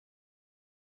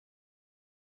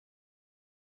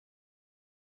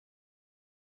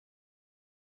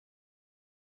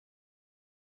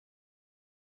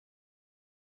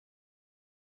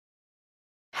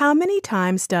How many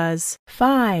times does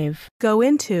 5 go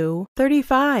into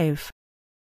 35?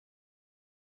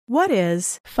 What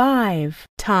is 5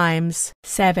 times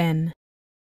 7?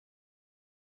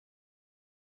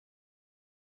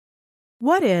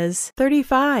 What is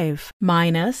 35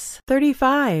 minus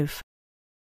 35?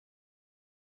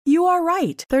 You are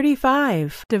right.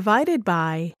 35 divided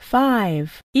by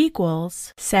 5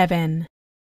 equals 7.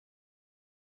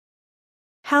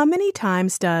 How many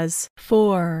times does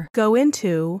 4 go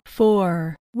into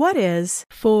 4? What is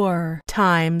 4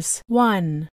 times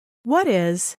 1? What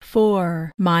is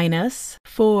 4 minus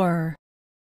 4?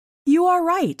 You are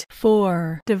right.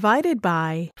 4 divided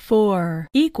by 4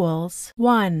 equals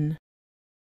 1.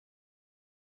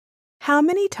 How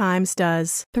many times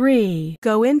does 3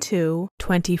 go into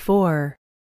 24?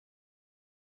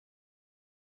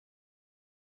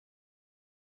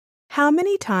 How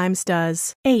many times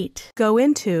does 8 go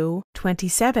into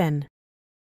 27?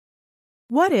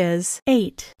 What is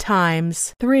 8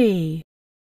 times 3?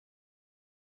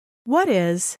 What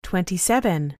is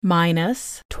 27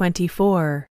 minus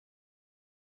 24?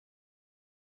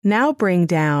 Now bring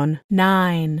down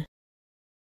 9.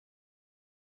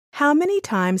 How many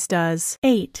times does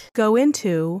 8 go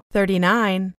into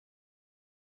 39?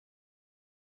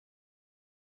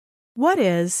 What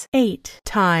is 8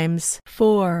 times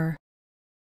 4?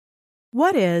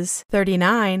 What is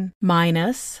 39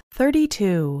 minus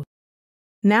 32?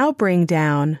 Now bring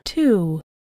down 2.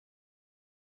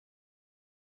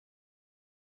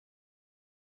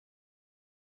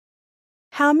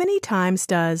 How many times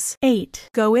does 8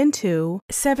 go into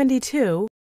 72?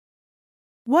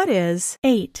 What is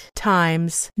 8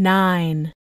 times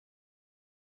 9?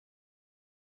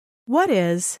 What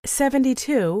is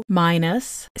 72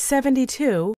 minus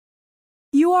 72?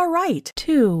 You are right.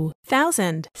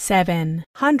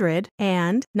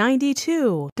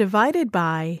 2,792 divided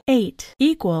by 8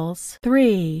 equals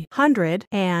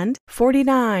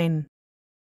 349.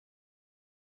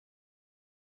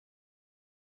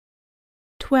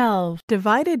 12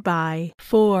 divided by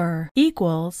 4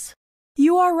 equals.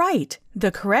 You are right.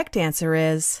 The correct answer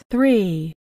is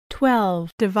 3.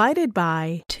 12 divided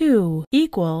by 2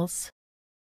 equals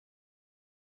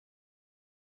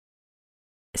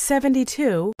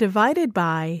 72 divided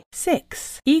by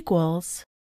 6 equals.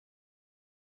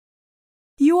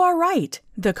 You are right.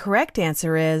 The correct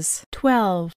answer is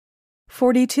 12.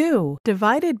 42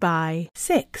 divided by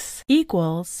 6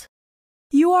 equals.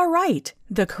 You are right.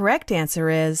 The correct answer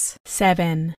is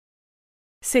 7.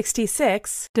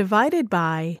 66 divided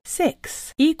by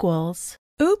 6 equals.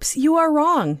 Oops, you are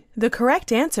wrong. The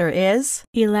correct answer is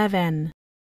 11.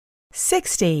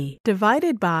 60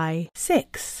 divided by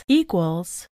 6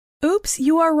 equals. Oops,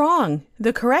 you are wrong.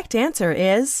 The correct answer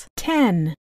is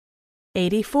 10.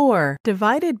 84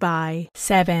 divided by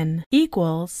 7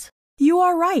 equals. You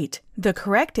are right. The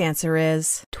correct answer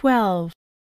is 12.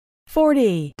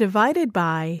 40 divided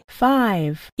by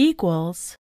 5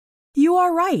 equals. You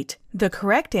are right. The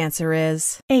correct answer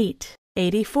is 8.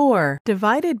 84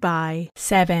 divided by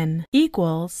 7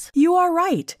 equals. You are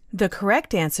right. The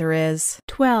correct answer is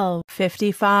 12.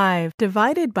 55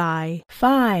 divided by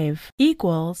 5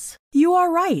 equals. You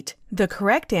are right. The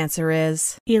correct answer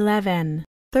is 11.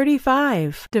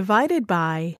 35 divided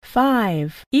by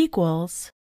 5 equals.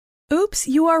 Oops,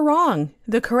 you are wrong.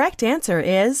 The correct answer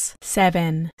is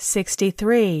 7.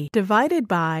 63 divided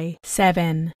by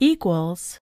 7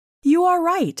 equals. You are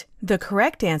right. The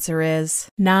correct answer is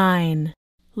 9.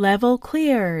 Level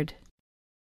cleared.